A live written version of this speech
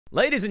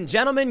Ladies and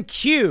gentlemen,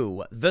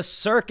 cue the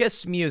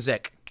circus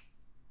music.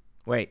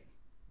 Wait,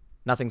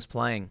 nothing's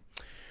playing.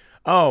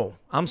 Oh,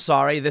 I'm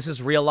sorry, this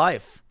is real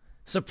life.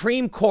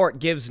 Supreme Court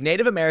gives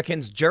Native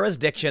Americans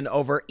jurisdiction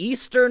over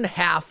eastern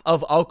half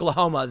of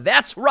Oklahoma.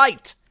 That's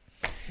right.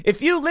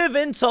 If you live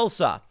in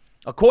Tulsa,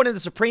 according to the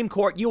Supreme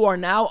Court, you are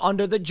now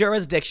under the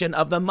jurisdiction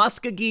of the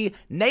Muskogee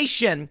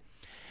Nation,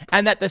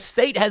 and that the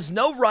state has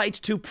no right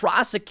to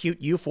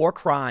prosecute you for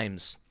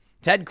crimes.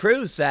 Ted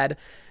Cruz said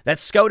that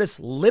SCOTUS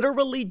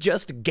literally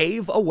just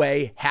gave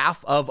away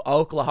half of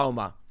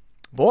Oklahoma.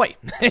 Boy,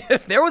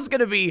 if there was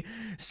going to be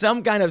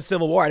some kind of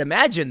civil war, I'd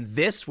imagine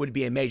this would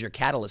be a major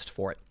catalyst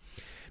for it.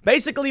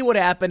 Basically, what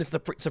happened is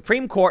the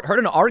Supreme Court heard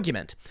an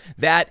argument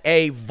that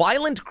a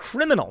violent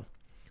criminal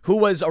who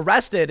was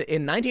arrested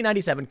in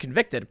 1997,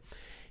 convicted,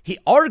 he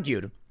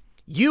argued,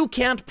 you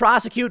can't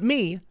prosecute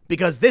me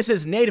because this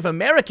is Native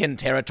American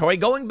territory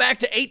going back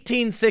to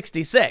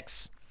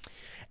 1866.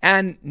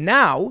 And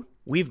now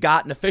we've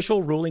got an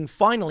official ruling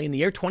finally in the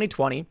year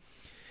 2020.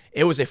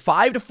 It was a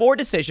 5-4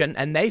 decision,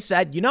 and they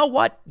said, you know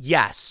what?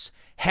 Yes,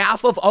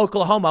 half of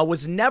Oklahoma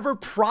was never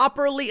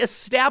properly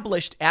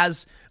established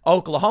as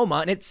Oklahoma,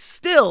 and it's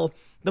still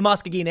the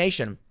Muskogee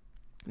Nation.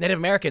 Native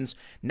Americans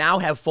now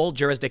have full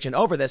jurisdiction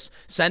over this,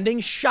 sending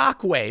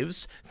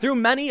shockwaves through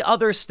many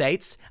other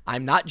states.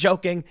 I'm not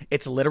joking.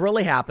 It's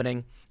literally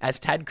happening. As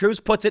Ted Cruz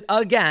puts it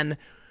again,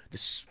 the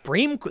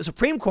Supreme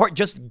Court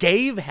just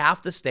gave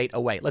half the state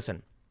away.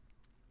 Listen,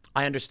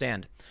 I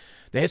understand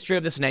the history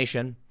of this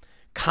nation,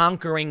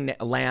 conquering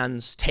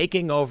lands,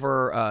 taking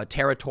over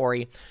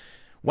territory,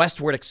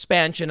 westward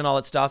expansion and all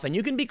that stuff. And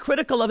you can be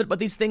critical of it, but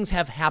these things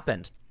have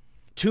happened.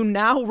 To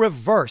now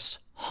reverse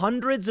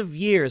hundreds of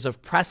years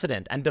of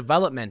precedent and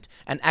development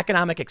and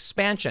economic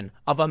expansion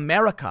of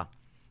America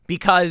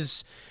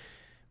because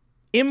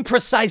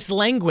imprecise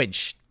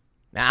language.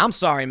 Now, I'm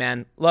sorry,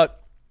 man. Look,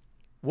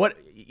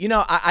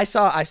 I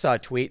saw a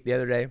tweet the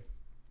other day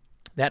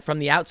that from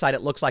the outside,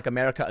 it looks like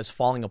America is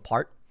falling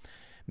apart.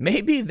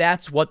 Maybe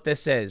that's what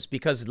this is,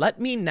 because let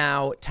me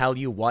now tell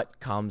you what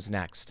comes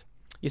next.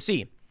 You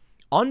see,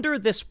 under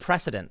this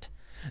precedent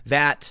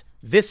that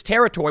this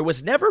territory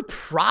was never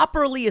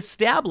properly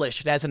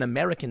established as an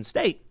American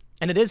state,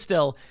 and it is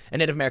still a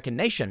Native American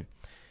nation,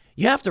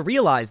 you have to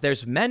realize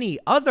there's many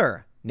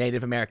other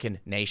Native American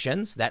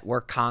nations that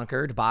were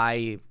conquered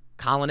by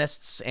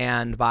colonists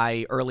and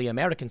by early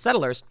American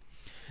settlers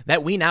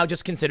that we now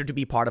just consider to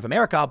be part of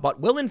America, but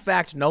will in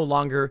fact no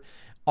longer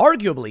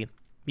arguably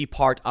be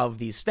part of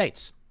these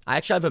states. I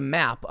actually have a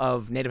map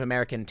of Native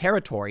American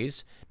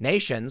territories,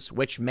 nations,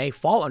 which may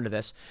fall under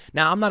this.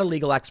 Now, I'm not a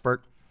legal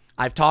expert.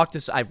 I've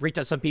reached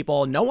out to some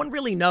people. No one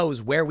really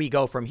knows where we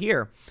go from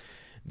here.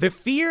 The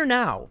fear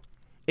now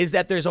is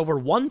that there's over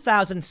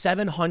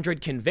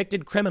 1,700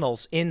 convicted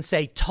criminals in,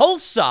 say,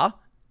 Tulsa,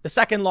 the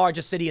second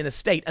largest city in the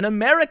state, an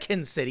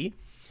American city,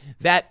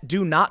 that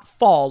do not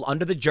fall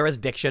under the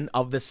jurisdiction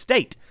of the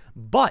state.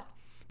 But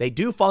they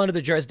do fall under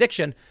the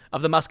jurisdiction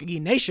of the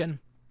Muskogee Nation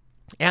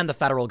and the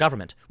federal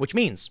government, which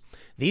means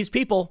these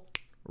people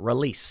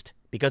released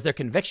because their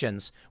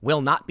convictions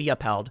will not be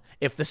upheld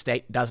if the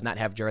state does not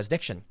have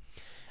jurisdiction.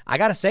 I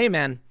got to say,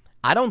 man,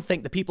 I don't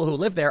think the people who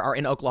live there are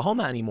in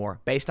Oklahoma anymore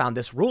based on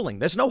this ruling.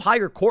 There's no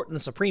higher court than the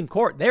Supreme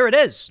Court. There it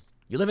is.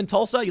 You live in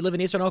Tulsa, you live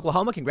in eastern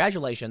Oklahoma,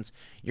 congratulations.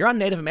 You're on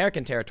Native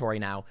American territory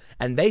now,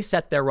 and they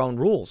set their own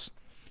rules.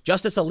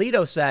 Justice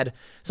Alito said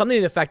something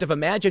to the effect of,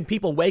 imagine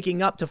people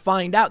waking up to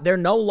find out they're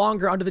no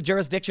longer under the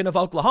jurisdiction of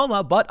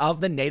Oklahoma, but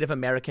of the Native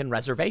American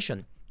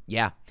reservation.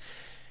 Yeah,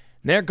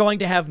 they're going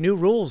to have new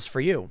rules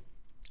for you.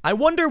 I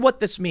wonder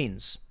what this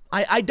means.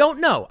 I don't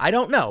know.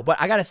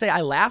 But I got to say, I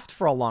laughed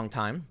for a long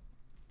time.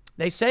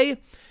 They say,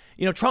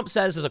 Trump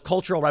says there's a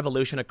cultural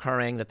revolution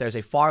occurring, that there's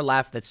a far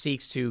left that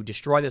seeks to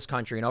destroy this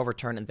country and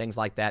overturn it and things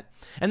like that.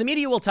 And the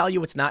media will tell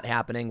you it's not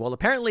happening. Well,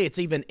 apparently it's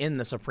even in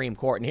the Supreme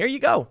Court. And here you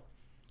go.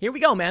 Here we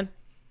go, man.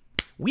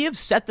 We have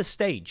set the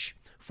stage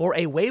for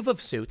a wave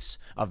of suits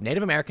of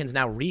Native Americans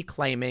now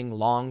reclaiming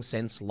long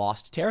since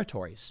lost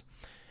territories.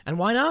 And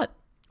why not?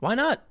 Why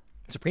not?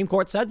 The Supreme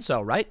Court said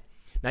so, right?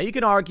 Now, you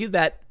can argue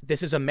that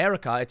this is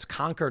America. It's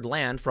conquered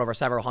land for over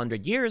several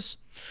hundred years.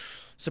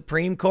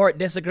 Supreme Court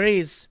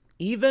disagrees.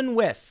 Even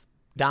with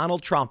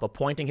Donald Trump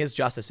appointing his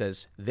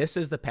justices, this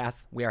is the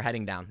path we are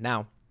heading down.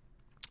 Now,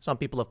 some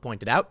people have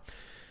pointed out,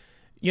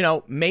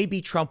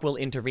 maybe Trump will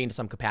intervene to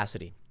some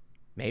capacity.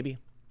 Maybe.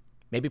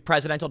 Maybe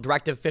Presidential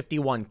Directive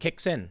 51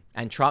 kicks in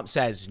and Trump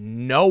says,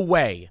 no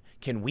way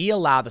can we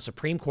allow the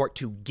Supreme Court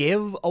to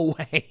give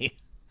away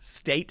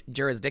state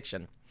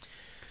jurisdiction.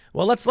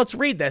 Well, let's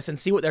read this and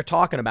see what they're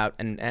talking about.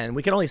 And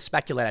we can only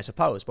speculate, I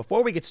suppose.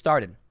 Before we get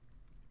started,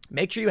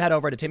 make sure you head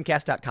over to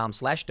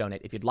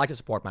timcast.com/donate if you'd like to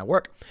support my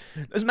work.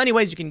 There's many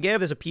ways you can give.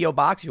 There's a P.O.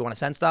 box if you want to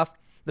send stuff.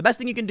 The best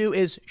thing you can do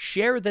is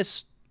share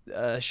this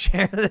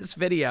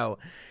video.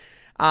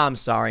 I'm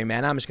sorry,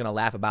 man. I'm just going to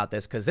laugh about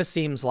this because this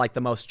seems like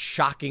the most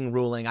shocking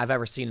ruling I've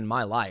ever seen in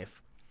my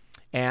life.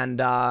 And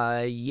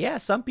yeah,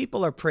 some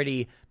people are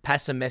pretty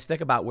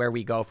pessimistic about where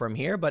we go from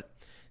here, but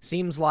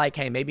seems like,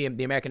 hey, maybe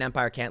the American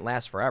empire can't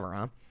last forever,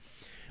 huh?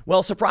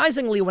 Well,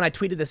 surprisingly, when I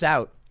tweeted this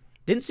out,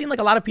 didn't seem like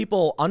a lot of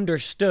people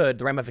understood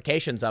the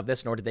ramifications of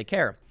this, nor did they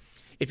care.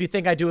 If you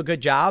think I do a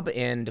good job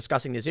in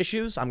discussing these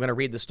issues, I'm going to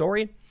read the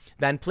story,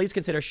 then please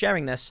consider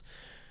sharing this.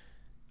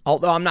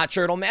 Although I'm not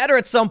sure it'll matter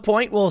at some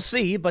point, we'll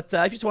see. But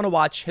if you just want to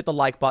watch, hit the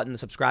like button, the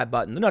subscribe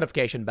button, the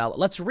notification bell.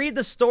 Let's read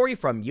the story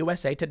from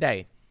USA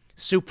Today.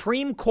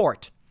 Supreme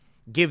Court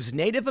gives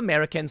Native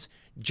Americans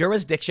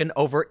jurisdiction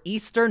over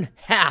eastern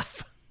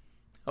half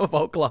of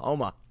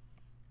Oklahoma.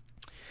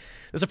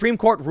 The Supreme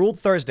Court ruled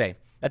Thursday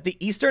that the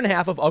eastern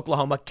half of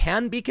Oklahoma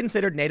can be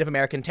considered Native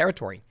American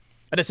territory,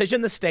 a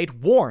decision the state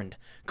warned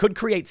could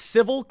create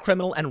civil,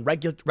 criminal, and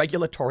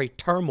regulatory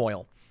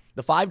turmoil.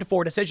 The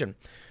 5-4 decision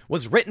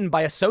was written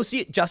by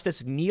Associate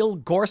Justice Neil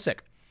Gorsuch,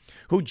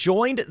 who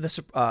joined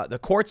the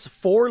court's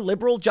 4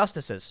 liberal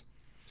justices.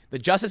 The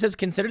justices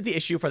considered the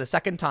issue for the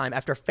second time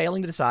after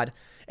failing to decide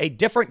a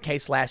different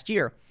case last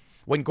year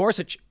when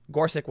Gorsuch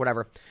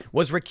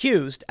was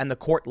recused and the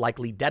court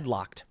likely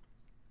deadlocked.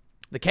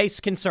 The case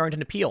concerned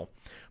an appeal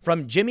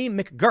from Jimmy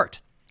McGirt,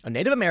 a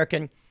Native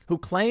American who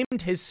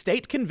claimed his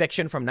state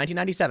conviction from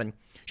 1997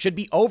 should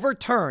be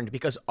overturned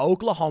because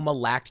Oklahoma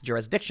lacked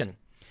jurisdiction.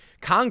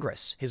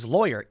 Congress, his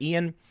lawyer,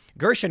 Ian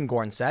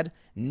Gershengorn, said,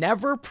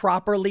 never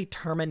properly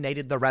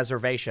terminated the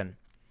reservation.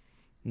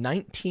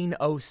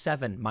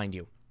 1907, mind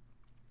you.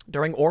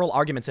 During oral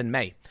arguments in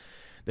May,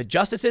 the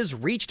justices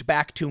reached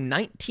back to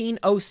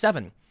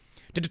 1907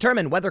 to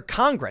determine whether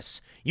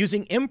Congress,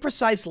 using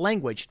imprecise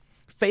language,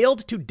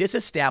 failed to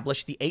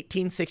disestablish the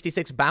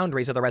 1866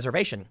 boundaries of the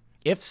reservation.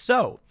 If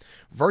so,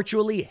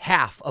 virtually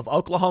half of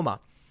Oklahoma,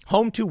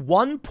 home to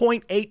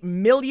 1.8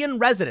 million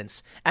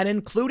residents, and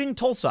including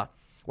Tulsa,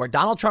 where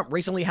Donald Trump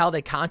recently held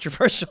a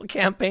controversial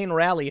campaign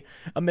rally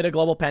amid a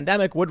global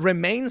pandemic, would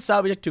remain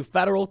subject to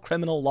federal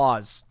criminal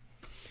laws.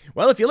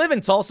 Well, if you live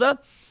in Tulsa,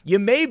 you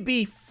may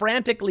be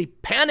frantically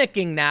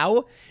panicking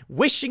now,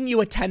 wishing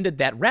you attended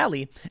that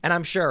rally, and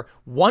I'm sure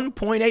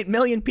 1.8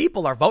 million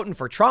people are voting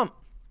for Trump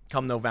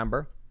come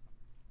November.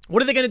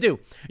 What are they going to do?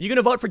 Are you going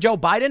to vote for Joe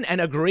Biden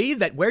and agree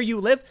that where you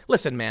live?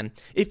 Listen, man,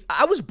 if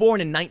I was born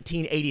in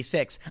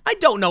 1986, I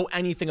don't know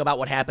anything about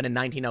what happened in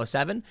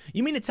 1907.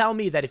 You mean to tell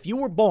me that if you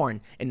were born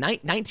in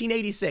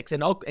 1986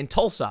 in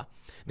Tulsa,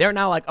 they're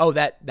now like, oh,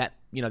 that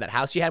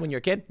house you had when you were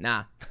a kid?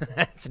 Nah,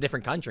 it's a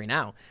different country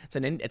now. That's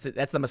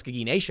the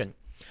Muskogee Nation.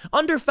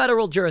 Under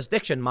federal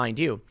jurisdiction, mind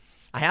you,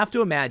 I have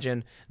to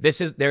imagine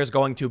there's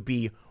going to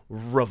be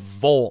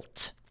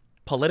revolt,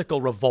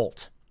 political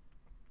revolt.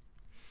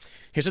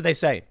 Here's what they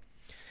say.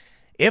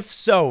 If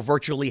so,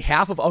 virtually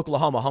half of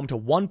Oklahoma, home to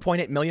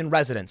 1.8 million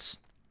residents,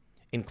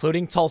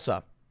 including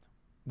Tulsa,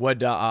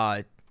 would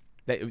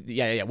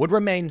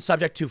remain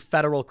subject to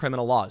federal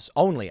criminal laws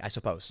only, I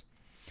suppose.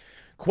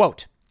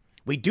 Quote,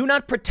 we do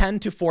not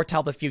pretend to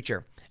foretell the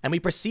future, and we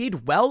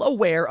proceed well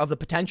aware of the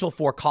potential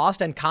for cost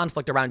and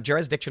conflict around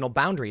jurisdictional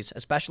boundaries,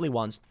 especially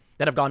ones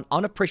that have gone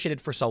unappreciated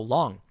for so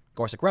long,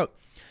 Gorsuch wrote.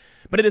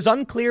 But it is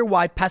unclear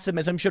why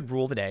pessimism should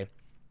rule the day.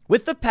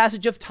 With the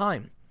passage of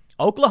time,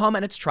 Oklahoma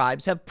and its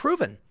tribes have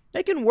proven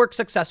they can work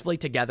successfully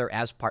together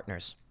as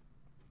partners.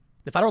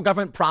 The federal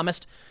government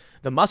promised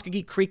the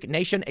Muskogee Creek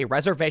Nation a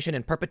reservation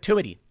in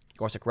perpetuity,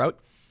 Gorsuch wrote,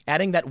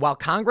 adding that while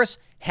Congress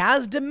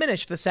has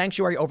diminished the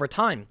sanctuary over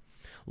time,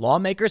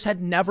 lawmakers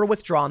had never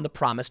withdrawn the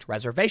promised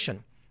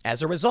reservation.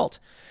 As a result,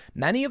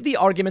 many of the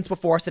arguments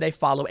before us today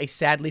follow a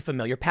sadly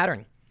familiar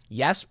pattern.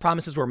 Yes,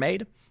 promises were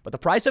made, but the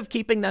price of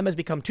keeping them has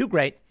become too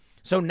great,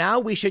 so now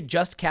we should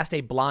just cast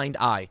a blind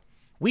eye.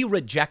 We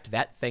reject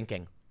that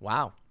thinking.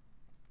 Wow.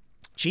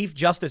 Chief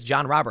Justice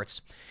John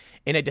Roberts,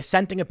 in a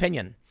dissenting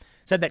opinion,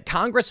 said that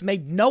Congress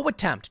made no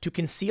attempt to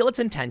conceal its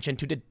intention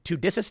to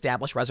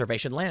disestablish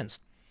reservation lands.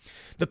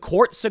 The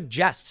court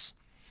suggests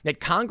that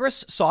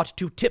Congress sought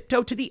to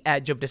tiptoe to the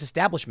edge of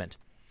disestablishment.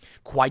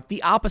 Quite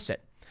the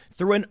opposite.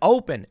 Through an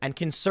open and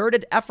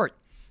concerted effort,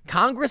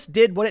 Congress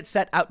did what it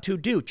set out to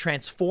do,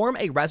 transform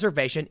a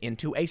reservation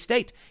into a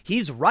state.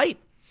 He's right.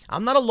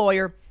 I'm not a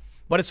lawyer,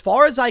 but as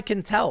far as I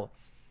can tell,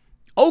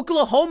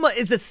 Oklahoma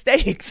is a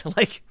state.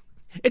 Like,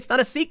 it's not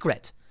a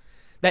secret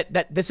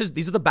that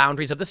these are the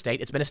boundaries of the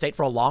state. It's been a state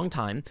for a long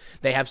time.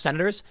 They have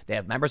senators, they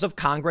have members of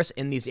Congress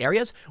in these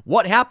areas.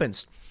 What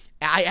happens?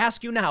 I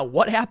ask you now,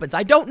 what happens?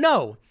 I don't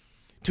know.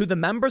 To the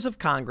members of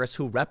Congress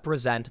who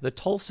represent the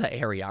Tulsa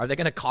area, are they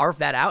going to carve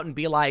that out and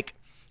be like,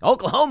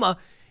 Oklahoma,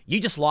 you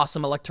just lost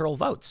some electoral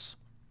votes?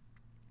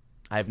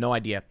 I have no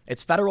idea.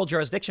 It's federal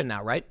jurisdiction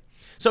now, right?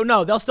 So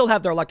no, they'll still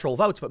have their electoral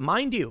votes, but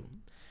mind you,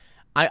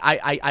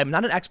 I'm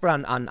not an expert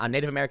on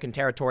Native American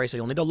territory, so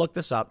you'll need to look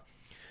this up.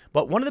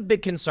 But one of the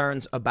big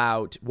concerns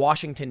about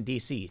Washington,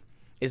 D.C.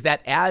 is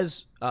that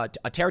as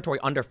a territory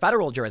under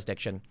federal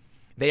jurisdiction,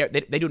 they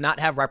do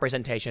not have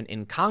representation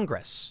in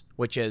Congress,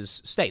 which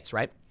is states,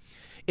 right?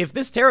 If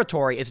this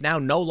territory is now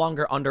no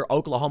longer under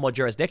Oklahoma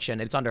jurisdiction,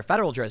 it's under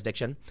federal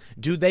jurisdiction,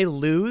 do they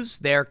lose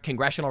their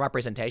congressional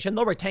representation?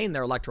 They'll retain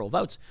their electoral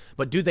votes,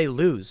 but do they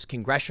lose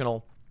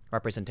congressional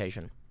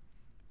representation?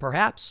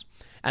 Perhaps.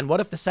 And what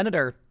if the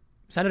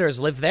senators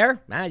live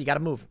there? You got to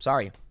move.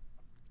 Sorry.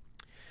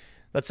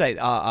 Let's say,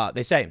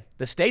 they say,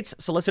 the state's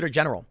Solicitor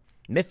General,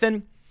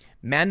 Mithun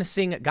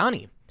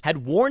Mansinghani,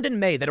 had warned in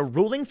May that a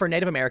ruling for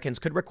Native Americans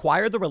could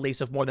require the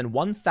release of more than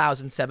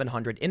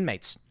 1,700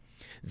 inmates.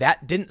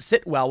 That didn't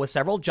sit well with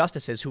several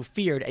justices who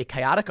feared a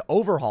chaotic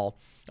overhaul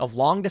of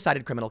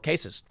long-decided criminal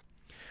cases.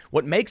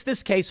 What makes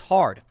this case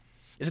hard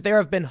is that there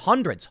have been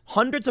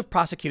hundreds of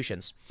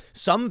prosecutions,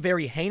 some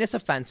very heinous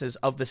offenses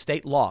of the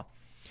state law.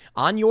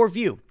 On your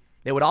view,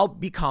 they would all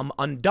become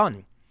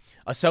undone,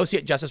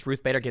 Associate Justice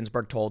Ruth Bader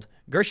Ginsburg told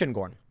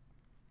Gershengorn.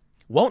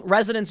 Won't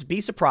residents be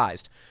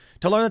surprised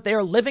to learn that they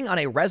are living on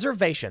a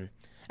reservation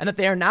and that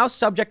they are now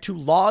subject to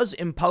laws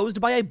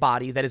imposed by a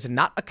body that is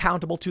not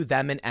accountable to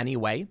them in any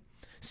way?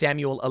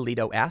 Samuel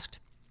Alito asked.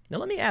 Now,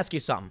 let me ask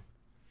you something.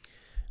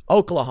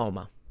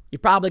 Oklahoma, you're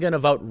probably going to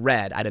vote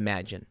red, I'd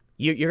imagine.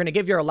 You're going to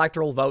give your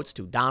electoral votes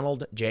to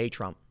Donald J.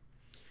 Trump.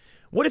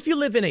 What if you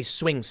live in a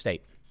swing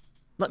state?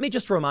 Let me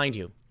just remind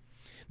you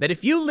that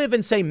if you live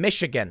in, say,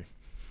 Michigan,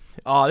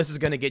 oh, this is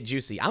going to get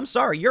juicy. I'm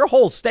sorry, your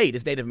whole state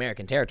is Native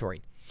American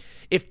territory.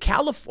 If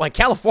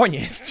California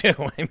is too,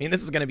 I mean,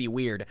 this is going to be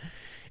weird.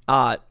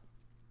 What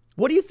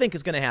do you think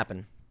is going to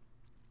happen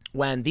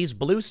when these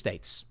blue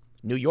states,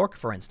 New York,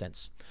 for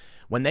instance,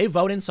 when they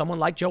vote in someone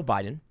like Joe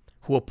Biden,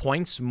 who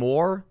appoints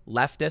more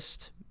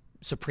leftist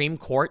Supreme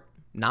Court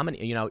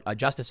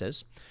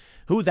justices,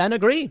 who then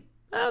agree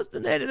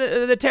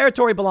the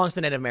territory belongs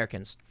to Native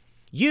Americans?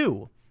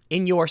 You,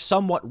 in your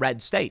somewhat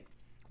red state,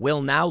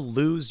 will now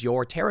lose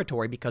your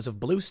territory because of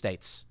blue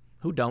states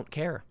who don't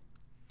care.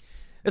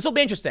 This will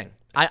be interesting.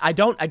 I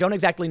don't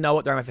exactly know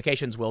what the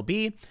ramifications will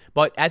be,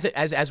 but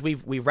as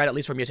we've read, at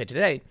least from USA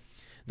Today,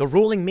 the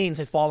ruling means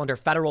they fall under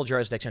federal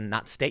jurisdiction,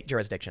 not state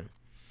jurisdiction.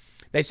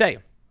 They say,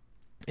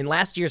 in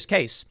last year's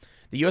case,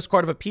 the U.S.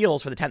 Court of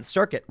Appeals for the 10th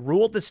Circuit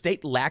ruled the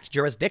state lacked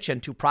jurisdiction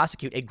to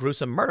prosecute a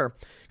gruesome murder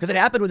because it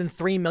happened within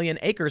 3 million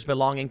acres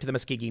belonging to the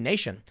Muscogee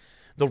Nation.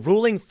 The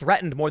ruling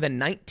threatened more than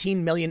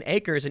 19 million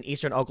acres in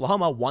eastern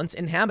Oklahoma, once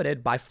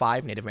inhabited by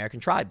 5 Native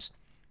American tribes.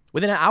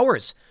 Within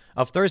hours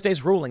of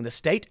Thursday's ruling, the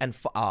state and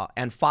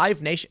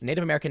 5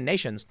 Native American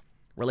nations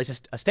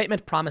released a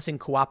statement promising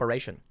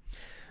cooperation.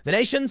 The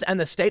nations and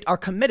the state are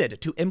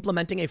committed to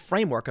implementing a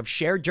framework of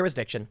shared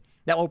jurisdiction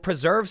that will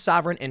preserve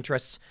sovereign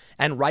interests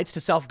and rights to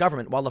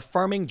self-government while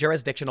affirming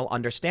jurisdictional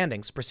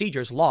understandings,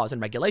 procedures, laws,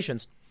 and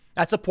regulations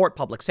that support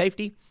public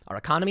safety, our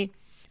economy,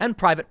 and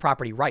private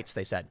property rights,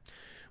 they said.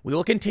 We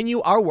will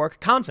continue our work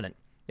confident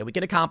that we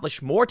can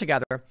accomplish more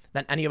together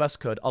than any of us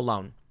could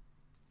alone.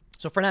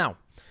 So for now,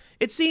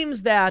 it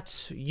seems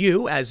that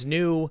you, as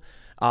new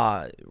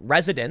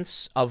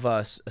residents of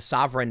a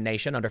sovereign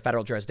nation under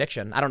federal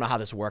jurisdiction, I don't know how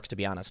this works, to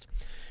be honest.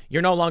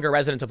 You're no longer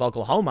residents of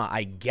Oklahoma,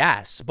 I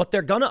guess, but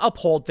they're going to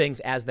uphold things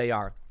as they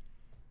are.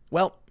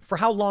 Well, for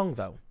how long,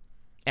 though?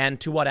 And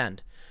to what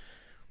end?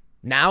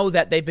 Now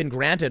that they've been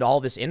granted all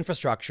this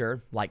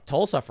infrastructure, like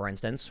Tulsa, for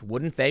instance,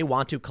 wouldn't they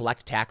want to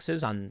collect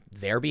taxes on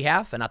their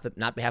behalf and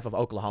not behalf of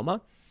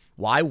Oklahoma?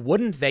 Why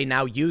wouldn't they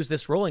now use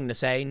this ruling to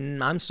say,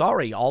 I'm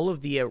sorry, all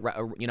of the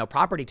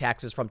property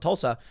taxes from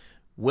Tulsa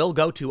will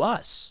go to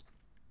us,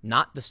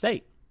 not the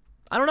state?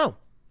 I don't know.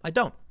 I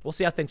don't. We'll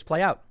see how things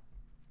play out.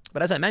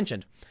 But as I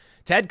mentioned,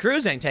 Ted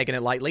Cruz ain't taking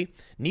it lightly.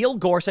 Neil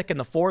Gorsuch and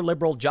the 4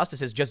 liberal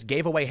justices just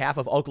gave away half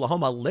of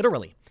Oklahoma,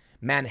 literally.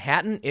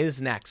 Manhattan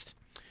is next.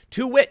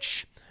 To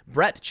which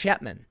Brett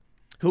Chapman,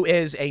 who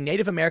is a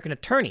Native American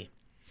attorney,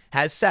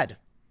 has said,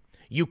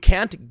 you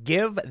can't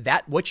give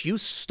that which you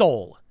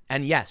stole.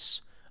 And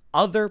yes,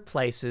 other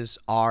places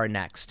are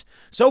next.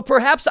 So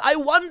perhaps I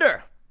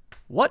wonder,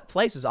 what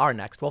places are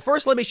next? Well,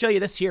 first, let me show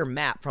you this here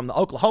map from the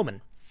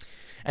Oklahoman.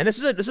 And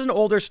this is an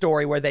older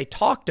story where they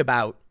talked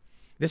about,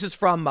 this is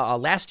from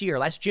last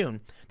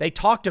June, they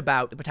talked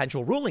about the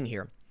potential ruling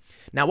here.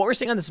 Now, what we're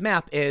seeing on this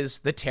map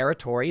is the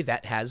territory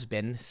that has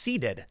been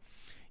ceded.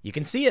 You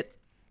can see it.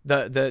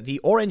 The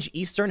orange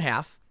eastern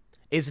half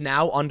is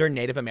now under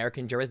Native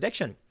American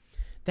jurisdiction.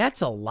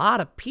 That's a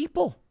lot of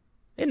people,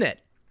 isn't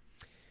it?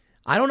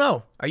 I don't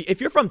know. If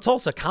you're from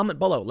Tulsa, comment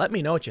below. Let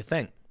me know what you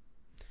think.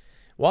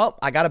 Well,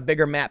 I got a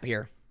bigger map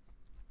here.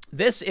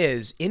 This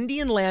is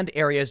Indian land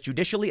areas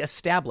judicially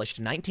established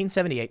in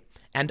 1978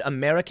 and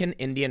American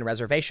Indian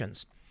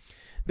reservations.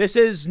 This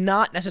is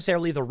not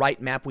necessarily the right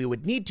map we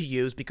would need to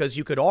use because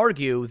you could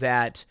argue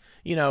that,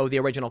 the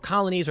original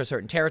colonies or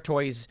certain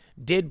territories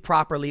did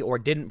properly or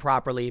didn't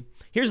properly.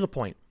 Here's the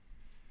point.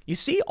 You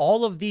see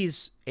all of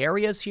these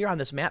areas here on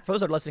this map? For those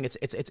that are listening,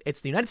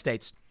 it's the United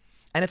States,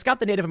 and it's got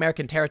the Native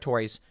American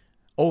territories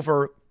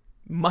over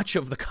much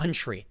of the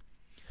country.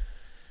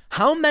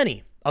 How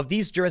many of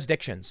these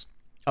jurisdictions,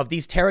 of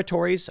these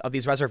territories, of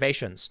these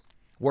reservations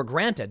were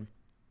granted,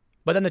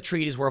 but then the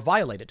treaties were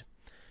violated?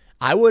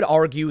 I would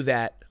argue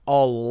that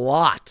a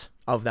lot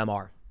of them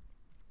are.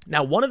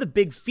 Now, one of the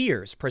big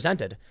fears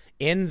presented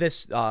in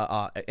this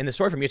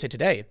story from USA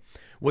Today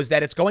was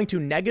that it's going to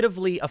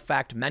negatively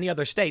affect many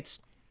other states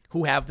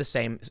who have the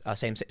same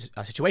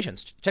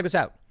situations. Check this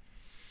out.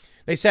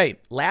 They say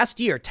last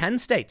year, 10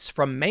 states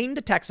from Maine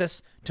to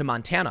Texas to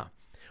Montana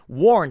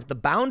warned the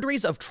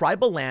boundaries of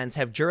tribal lands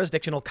have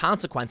jurisdictional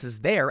consequences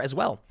there as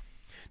well.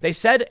 They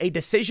said a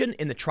decision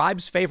in the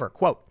tribe's favor,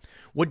 quote,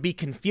 would be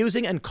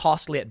confusing and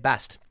costly at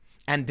best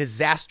and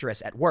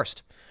disastrous at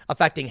worst,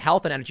 affecting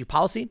health and energy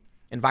policy,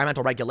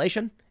 environmental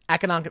regulation,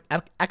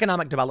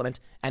 economic development,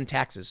 and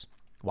taxes.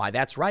 Why,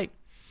 that's right.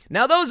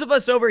 Now, those of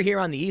us over here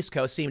on the East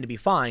Coast seem to be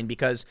fine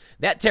because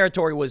that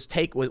territory was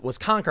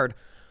conquered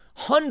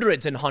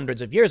hundreds and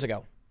hundreds of years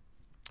ago.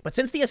 But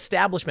since the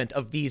establishment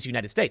of these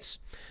United States,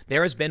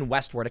 there has been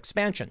westward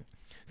expansion.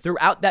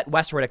 Throughout that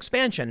westward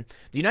expansion,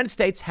 the United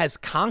States has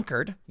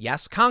conquered,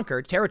 yes,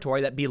 conquered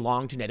territory that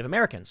belonged to Native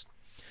Americans.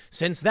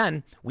 Since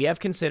then, we have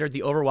considered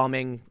the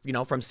overwhelming,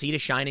 from sea to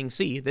shining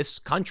sea, this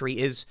country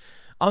is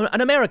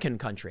an American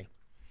country.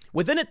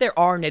 Within it, there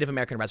are Native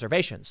American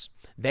reservations.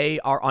 They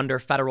are under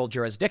federal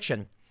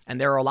jurisdiction, and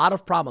there are a lot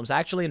of problems. I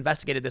actually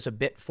investigated this a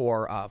bit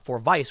for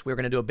Vice. We were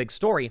going to do a big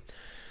story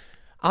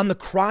on the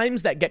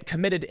crimes that get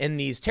committed in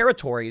these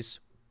territories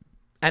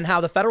and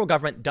how the federal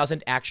government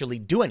doesn't actually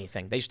do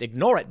anything. They just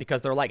ignore it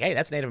because they're like, hey,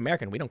 that's Native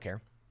American. We don't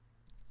care.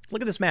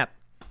 Look at this map.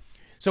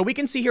 So we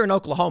can see here in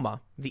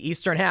Oklahoma, the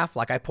eastern half,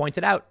 like I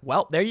pointed out.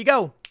 Well, there you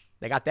go.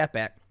 They got that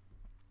back.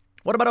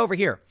 What about over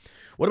here?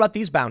 What about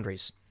these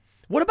boundaries?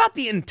 What about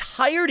the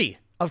entirety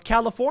of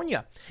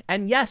California?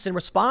 And yes, in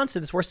response to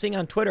this, we're seeing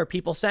on Twitter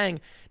people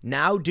saying,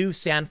 now do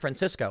San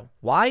Francisco.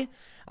 Why?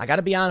 I got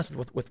to be honest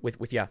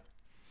with you.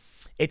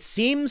 It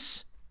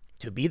seems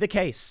to be the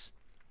case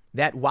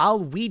that while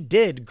we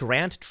did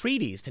grant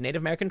treaties to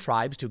Native American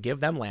tribes to give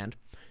them land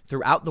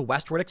throughout the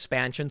westward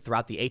expansion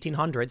throughout the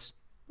 1800s,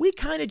 we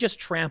kind of just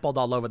trampled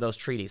all over those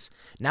treaties.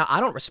 Now, I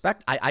don't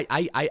respect,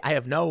 I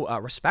have no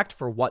respect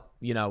for what,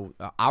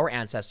 our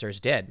ancestors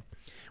did.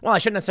 Well, I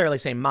shouldn't necessarily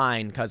say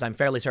mine because I'm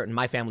fairly certain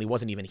my family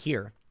wasn't even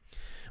here.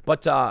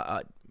 But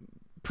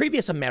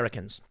previous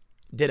Americans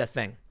did a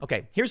thing.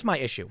 Okay, here's my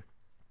issue.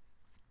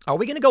 Are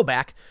we going to go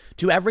back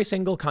to every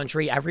single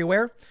country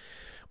everywhere?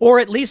 Or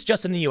at least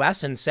just in the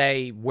U.S. and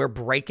say we're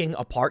breaking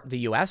apart the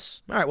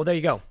U.S.? All right, well, there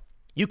you go.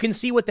 You can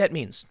see what that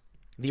means.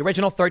 The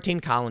original 13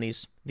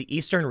 colonies, the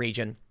eastern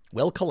region,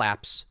 will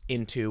collapse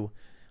into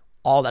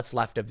all that's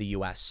left of the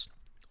U.S.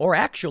 Or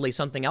actually,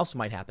 something else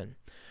might happen.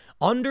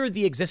 Under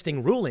the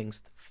existing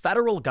rulings, the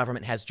federal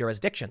government has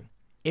jurisdiction.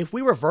 If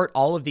we revert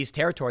all of these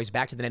territories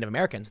back to the Native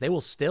Americans, they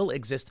will still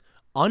exist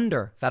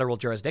under federal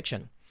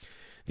jurisdiction.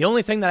 The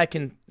only thing that I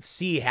can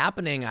see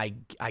happening,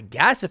 I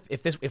guess,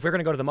 if we're going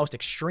to go to the most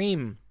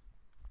extreme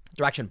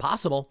direction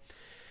possible,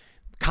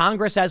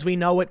 Congress, as we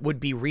know it, would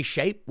be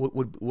reshaped,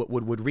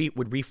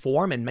 would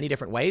reform in many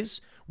different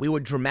ways. We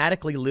would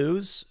dramatically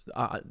lose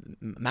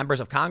members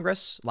of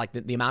Congress, like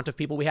the amount of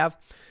people we have.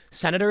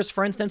 Senators,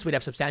 for instance, we'd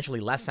have substantially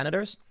less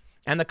senators,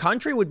 and the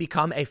country would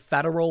become a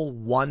federal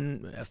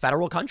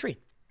country.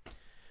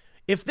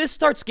 If this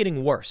starts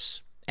getting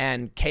worse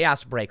and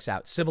chaos breaks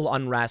out, civil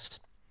unrest,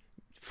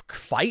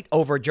 fight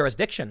over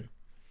jurisdiction,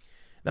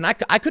 then I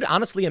could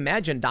honestly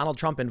imagine Donald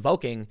Trump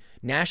invoking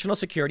National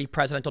Security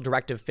Presidential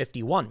Directive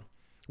 51,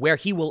 where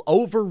he will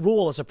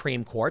overrule the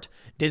Supreme Court,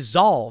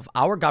 dissolve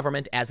our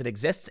government as it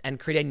exists, and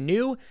create a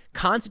new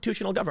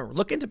constitutional government.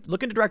 Look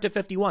into Directive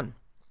 51.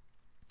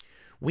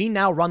 We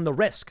now run the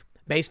risk,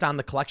 based on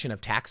the collection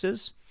of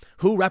taxes,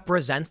 who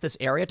represents this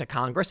area to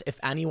Congress, if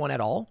anyone at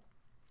all,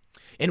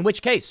 in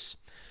which case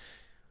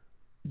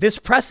this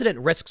precedent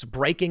risks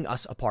breaking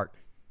us apart.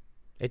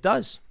 It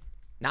does.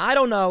 Now, I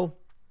don't know.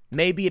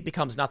 Maybe it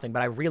becomes nothing,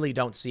 but I really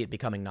don't see it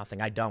becoming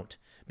nothing. I don't,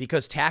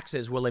 because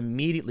taxes will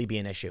immediately be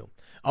an issue.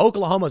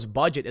 Oklahoma's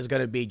budget is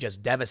going to be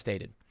just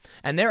devastated.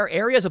 And there are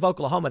areas of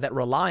Oklahoma that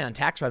rely on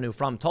tax revenue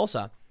from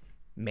Tulsa.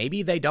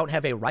 Maybe they don't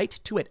have a right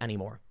to it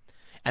anymore.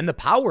 And the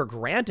power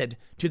granted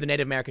to the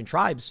Native American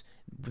tribes,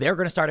 they're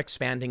going to start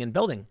expanding and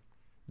building.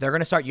 They're going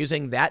to start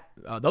using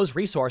those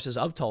resources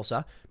of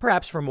Tulsa,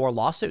 perhaps for more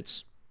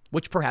lawsuits,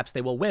 which perhaps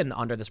they will win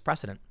under this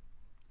precedent.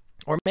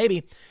 Or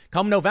maybe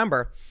come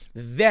November,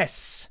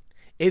 this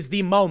is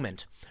the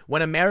moment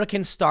when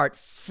Americans start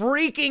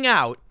freaking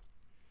out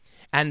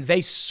and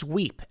they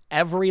sweep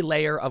every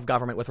layer of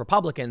government with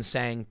Republicans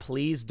saying,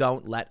 please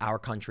don't let our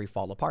country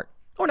fall apart.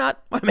 Or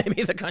not. Or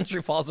maybe the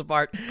country falls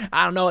apart.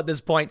 I don't know at this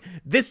point.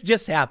 This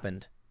just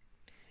happened.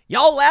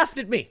 Y'all laughed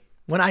at me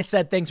when I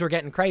said things were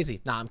getting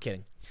crazy. Nah, I'm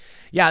kidding.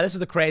 Yeah, this is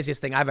the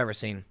craziest thing I've ever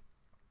seen.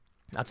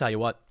 I'll tell you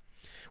what.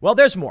 Well,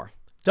 there's more.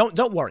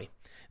 Don't worry.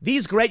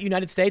 These great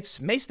United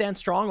States may stand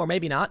strong or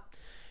maybe not.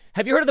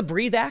 Have you heard of the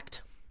Breathe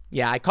Act?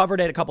 Yeah, I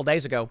covered it a couple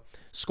days ago.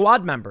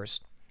 Squad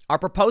members are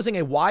proposing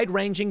a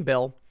wide-ranging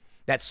bill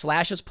that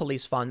slashes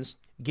police funds,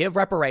 give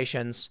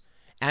reparations,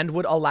 and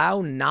would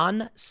allow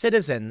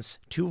non-citizens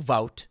to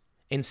vote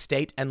in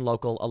state and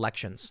local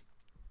elections.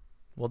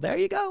 Well, there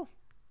you go.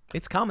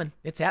 It's coming.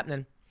 It's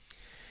happening.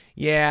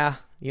 Yeah,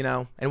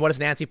 and what does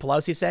Nancy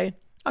Pelosi say?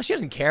 Oh, she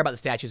doesn't care about the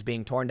statues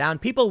being torn down.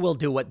 People will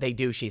do what they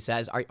do, she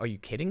says. Are you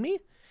kidding me?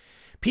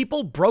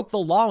 People broke the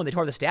law when they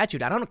tore the statue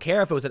down. I don't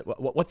care if it was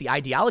what the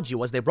ideology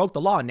was. They broke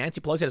the law, and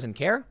Nancy Pelosi doesn't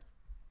care.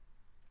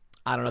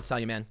 I don't know what to tell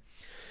you, man.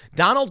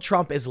 Donald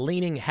Trump is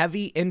leaning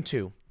heavy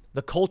into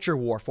the culture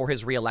war for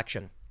his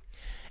reelection.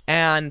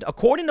 And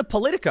according to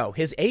Politico,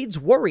 his aides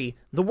worry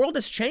the world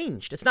has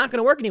changed. It's not going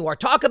to work anymore.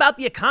 Talk about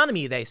the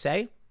economy, they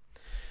say.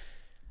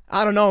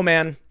 I don't know,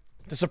 man.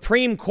 The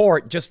Supreme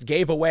Court just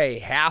gave away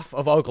half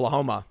of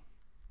Oklahoma.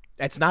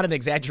 It's not an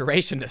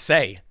exaggeration to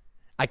say.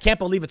 I can't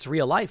believe it's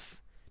real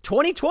life.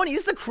 2020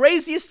 is the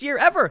craziest year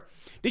ever.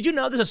 Did you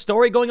know there's a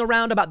story going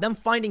around about them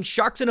finding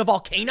sharks in a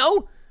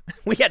volcano?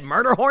 We had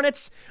murder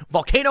hornets,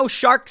 volcano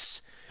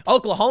sharks,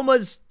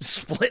 Oklahoma's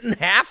split in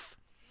half.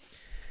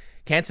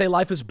 Can't say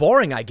life is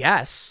boring, I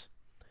guess.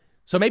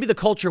 So maybe the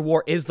culture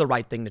war is the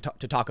right thing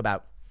to talk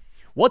about.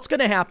 What's going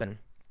to happen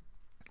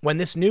when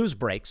this news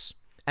breaks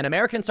and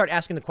Americans start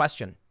asking the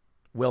question,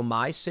 will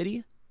my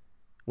city,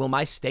 will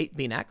my state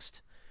be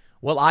next?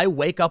 Will I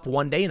wake up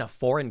one day in a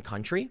foreign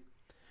country?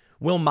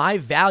 Will my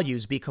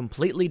values be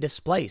completely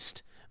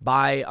displaced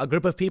by a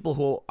group of people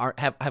who are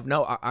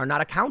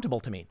not accountable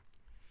to me?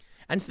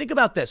 And think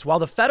about this. While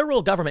the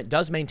federal government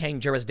does maintain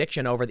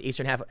jurisdiction over the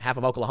eastern half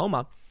of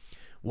Oklahoma,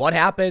 what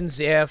happens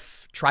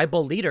if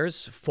tribal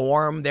leaders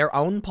form their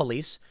own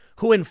police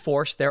who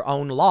enforce their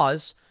own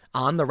laws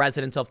on the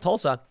residents of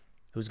Tulsa?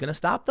 Who's going to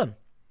stop them?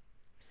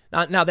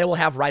 Now, they will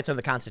have rights under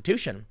the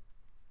Constitution.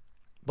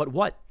 But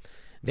what?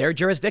 Their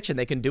jurisdiction,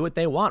 they can do what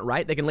they want,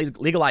 right? They can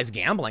legalize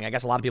gambling. I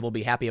guess a lot of people will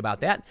be happy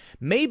about that.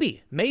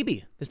 Maybe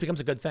this becomes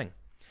a good thing.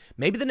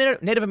 Maybe the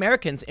Native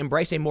Americans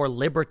embrace a more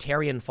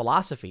libertarian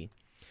philosophy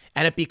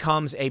and it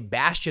becomes a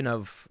bastion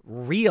of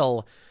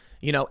real,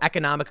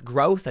 economic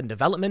growth and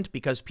development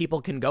because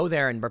people can go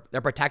there and they're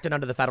protected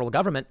under the federal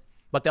government,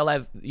 but they'll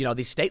have,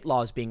 these state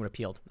laws being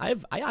repealed. I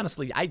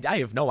honestly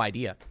have no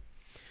idea.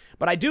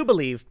 But I do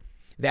believe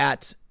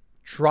that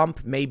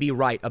Trump may be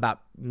right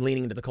about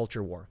leaning into the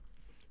culture war.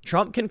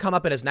 Trump can come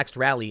up at his next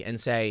rally and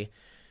say,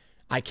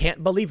 I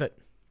can't believe it,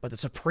 but the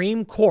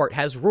Supreme Court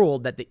has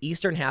ruled that the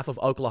eastern half of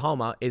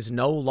Oklahoma is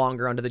no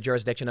longer under the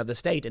jurisdiction of the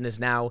state and is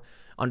now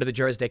under the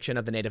jurisdiction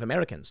of the Native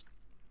Americans.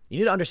 You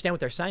need to understand what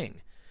they're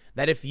saying,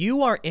 that if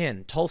you are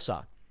in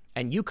Tulsa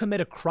and you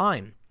commit a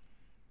crime,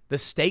 the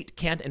state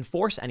can't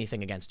enforce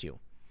anything against you.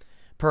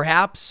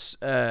 Perhaps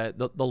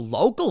the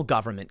local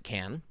government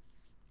can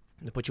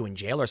put you in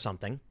jail or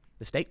something.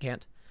 The state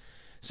can't.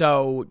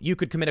 So you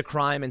could commit a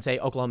crime and say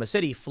Oklahoma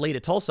City, flee to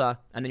Tulsa,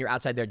 and then you're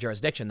outside their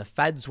jurisdiction. The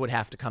feds would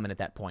have to come in at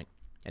that point.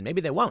 And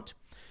maybe they won't.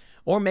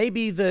 Or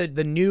maybe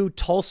the new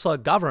Tulsa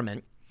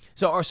government.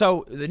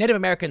 So the Native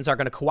Americans are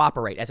going to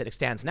cooperate as it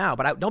stands now.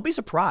 But don't be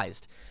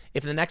surprised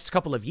if in the next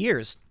couple of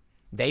years,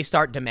 they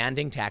start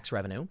demanding tax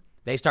revenue.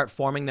 They start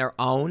forming their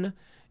own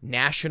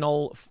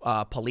national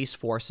police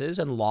forces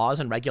and laws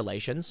and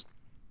regulations.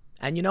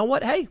 And you know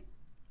what? Hey,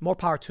 more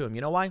power to them.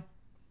 You know why?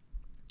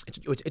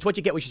 It's what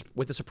you get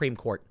with the Supreme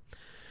Court.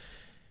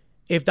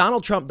 If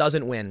Donald Trump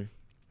doesn't win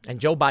and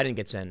Joe Biden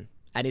gets in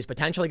and he's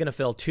potentially going to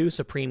fill 2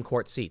 Supreme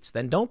Court seats,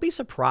 then don't be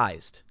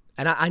surprised.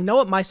 And I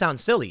know it might sound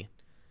silly,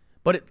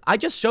 but I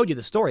just showed you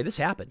the story. This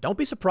happened. Don't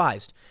be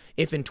surprised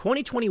if in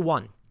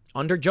 2021,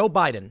 under Joe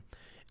Biden,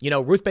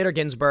 Ruth Bader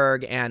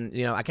Ginsburg and,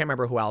 I can't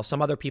remember who else,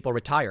 some other people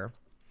retire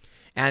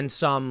and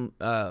some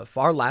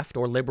far left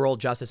or liberal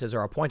justices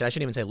are appointed. I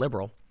shouldn't even say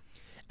liberal.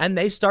 And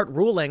they start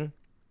ruling,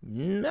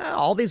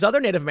 all these other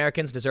Native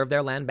Americans deserve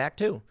their land back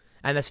too.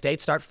 And the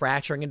states start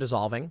fracturing and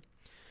dissolving.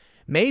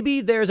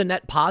 Maybe there's a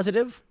net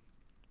positive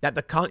that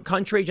the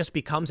country just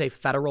becomes a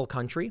federal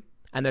country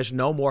and there's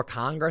no more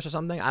Congress or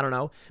something. I don't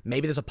know.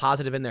 Maybe there's a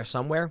positive in there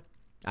somewhere.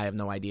 I have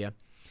no idea.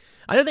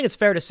 I don't think it's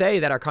fair to say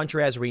that our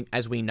country as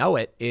we know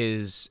it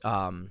is,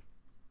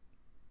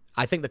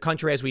 I think the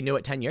country as we knew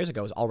it 10 years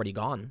ago is already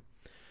gone.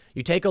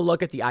 You take a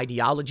look at the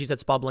ideologies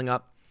that's bubbling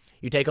up.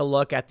 You take a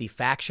look at the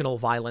factional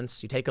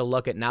violence. You take a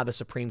look at now the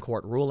Supreme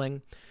Court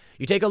ruling.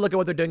 You take a look at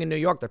what they're doing in New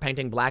York. They're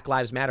painting Black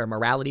Lives Matter,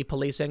 morality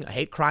policing, a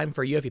hate crime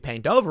for you if you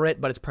paint over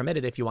it, but it's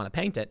permitted if you want to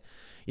paint it.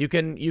 You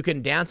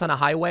can dance on a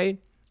highway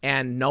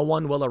and no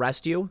one will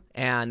arrest you.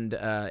 And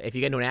if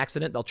you get into an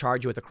accident, they'll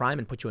charge you with a crime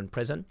and put you in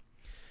prison.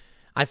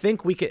 I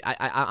think we could,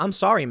 I'm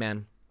sorry,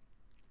 man.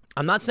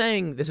 I'm not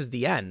saying this is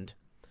the end,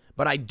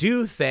 but I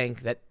do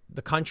think that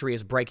the country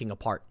is breaking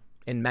apart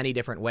in many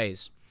different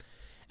ways.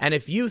 And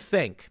if you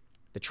think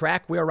the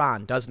track we're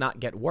on does not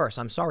get worse,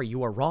 I'm sorry,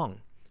 you are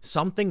wrong.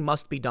 Something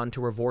must be done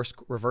to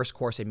reverse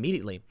course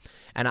immediately.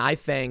 And I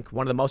think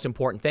one of the most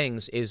important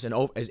things is an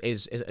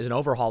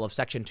overhaul of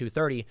Section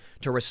 230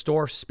 to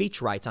restore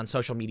speech rights on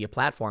social media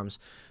platforms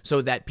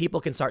so that people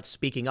can start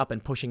speaking up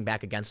and pushing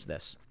back against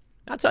this.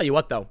 I'll tell you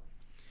what, though.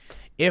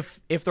 If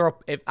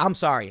I'm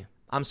sorry,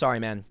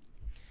 man.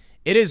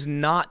 It is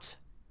not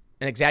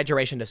an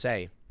exaggeration to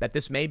say that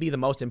this may be the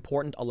most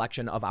important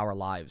election of our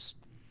lives.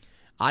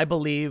 I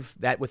believe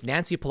that with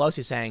Nancy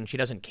Pelosi saying she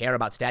doesn't care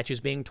about statues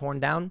being torn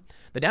down,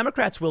 the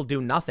Democrats will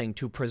do nothing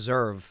to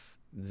preserve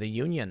the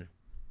union.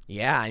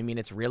 Yeah, I mean,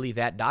 it's really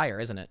that dire,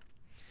 isn't it?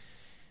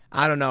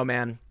 I don't know,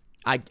 man.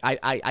 I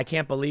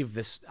can't believe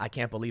this. I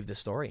can't believe this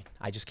story.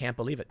 I just can't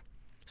believe it.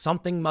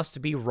 Something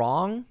must be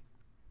wrong.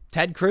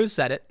 Ted Cruz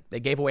said it. They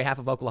gave away half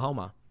of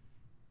Oklahoma.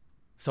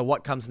 So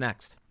what comes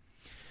next?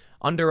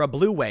 Under a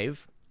blue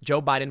wave,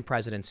 Joe Biden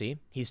presidency,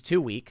 he's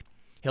too weak.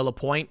 He'll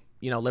appoint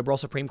liberal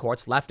Supreme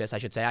Courts, leftists, I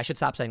should say. I should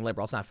stop saying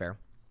liberal. It's not fair.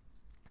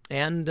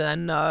 And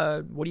then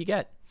what do you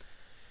get?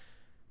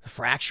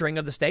 Fracturing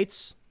of the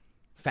states,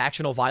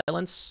 factional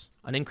violence,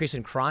 an increase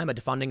in crime, a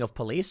defunding of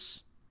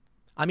police.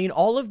 I mean,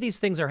 all of these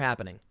things are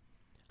happening.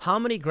 How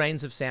many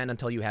grains of sand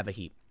until you have a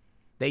heap?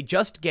 They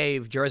just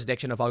gave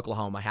jurisdiction of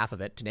Oklahoma, half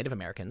of it, to Native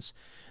Americans.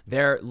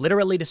 They're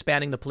literally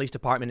disbanding the police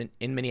department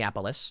in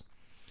Minneapolis.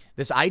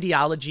 This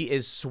ideology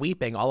is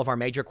sweeping all of our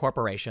major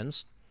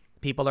corporations.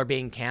 People are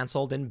being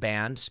canceled and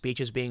banned.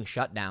 Speech is being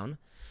shut down.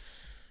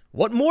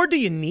 What more do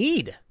you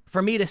need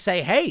for me to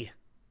say, hey,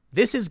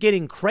 this is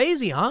getting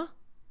crazy, huh?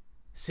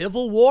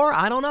 Civil war?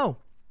 I don't know.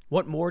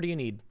 What more do you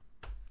need?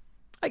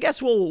 I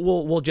guess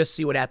we'll just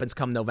see what happens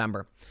come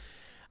November.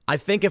 I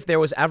think if there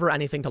was ever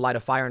anything to light a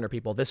fire under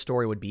people, this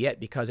story would be it,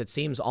 because it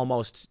seems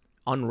almost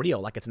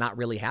unreal, like it's not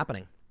really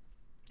happening.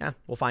 Yeah,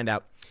 we'll find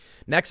out.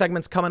 Next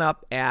segment's coming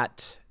up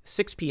at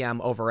 6 p.m.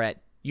 over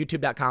at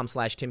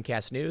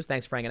youtube.com/TimCastNews.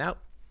 Thanks for hanging out,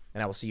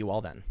 and I will see you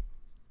all then.